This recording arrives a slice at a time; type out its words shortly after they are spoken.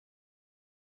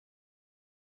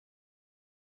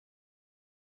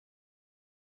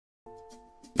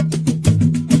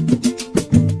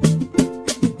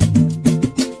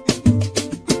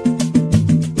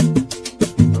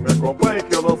Não me acompanhe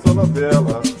que eu não sou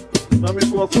novela, não me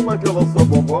consuma que eu não sou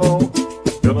bombom.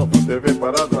 Eu não sou TV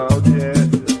para dar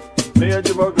audiência, nem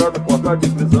advogado porta de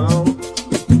prisão.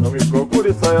 Não me procure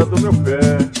e saia do meu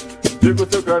pé, siga o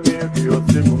seu caminho que eu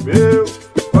sigo o meu.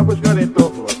 Vai buscar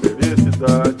então sua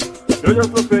felicidade, eu já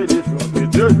sou feliz com o que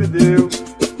Deus me deu.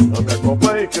 Não me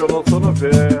acompanhe que eu não sou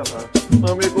novela,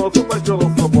 não me consuma que eu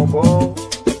não sou bombom.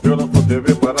 Eu não sou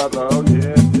TV para dar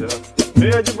audiência,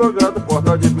 nem advogado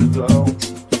porta de prisão.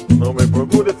 Não me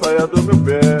procure e saia do meu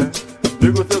pé,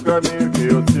 siga o seu caminho que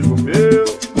eu sigo o meu.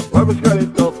 Vai buscar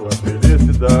então sua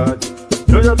felicidade,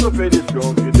 eu já sou feliz com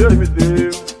o que Deus me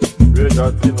deu.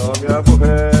 Veja se não me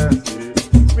aborrece,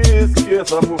 me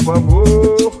esqueça por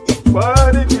favor.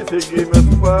 Pare de seguir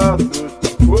meus passos,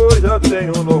 pois já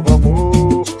tenho um novo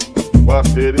amor.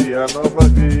 Parceria, nova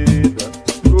vida,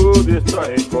 tudo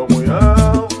está em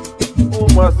comunhão.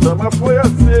 Uma chama foi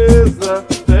acesa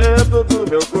dentro do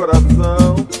meu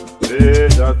coração.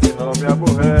 Veja se não me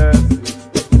aborrece,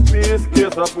 me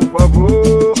esqueça por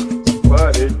favor.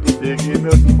 Pare de seguir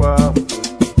meus passos,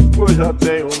 pois já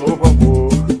tenho um novo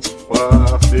amor.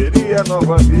 Parceria,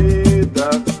 nova vida,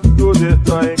 tudo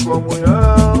está em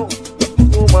comunhão.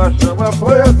 Uma chama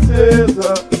foi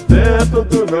acesa dentro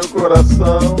do meu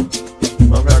coração.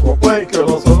 Não me acompanhe que eu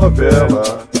não sou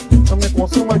novela, não me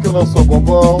consuma que eu não sou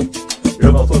bombom.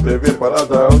 Eu não sou TV para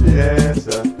dar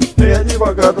audiência, nem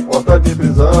advogado porta de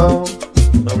prisão.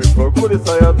 Não me procure e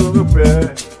saia do meu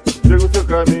pé, siga o seu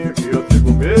caminho que eu sigo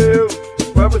o meu.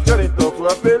 Vai buscar então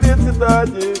sua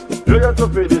felicidade, eu já tô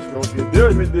feliz com o que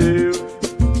Deus me deu.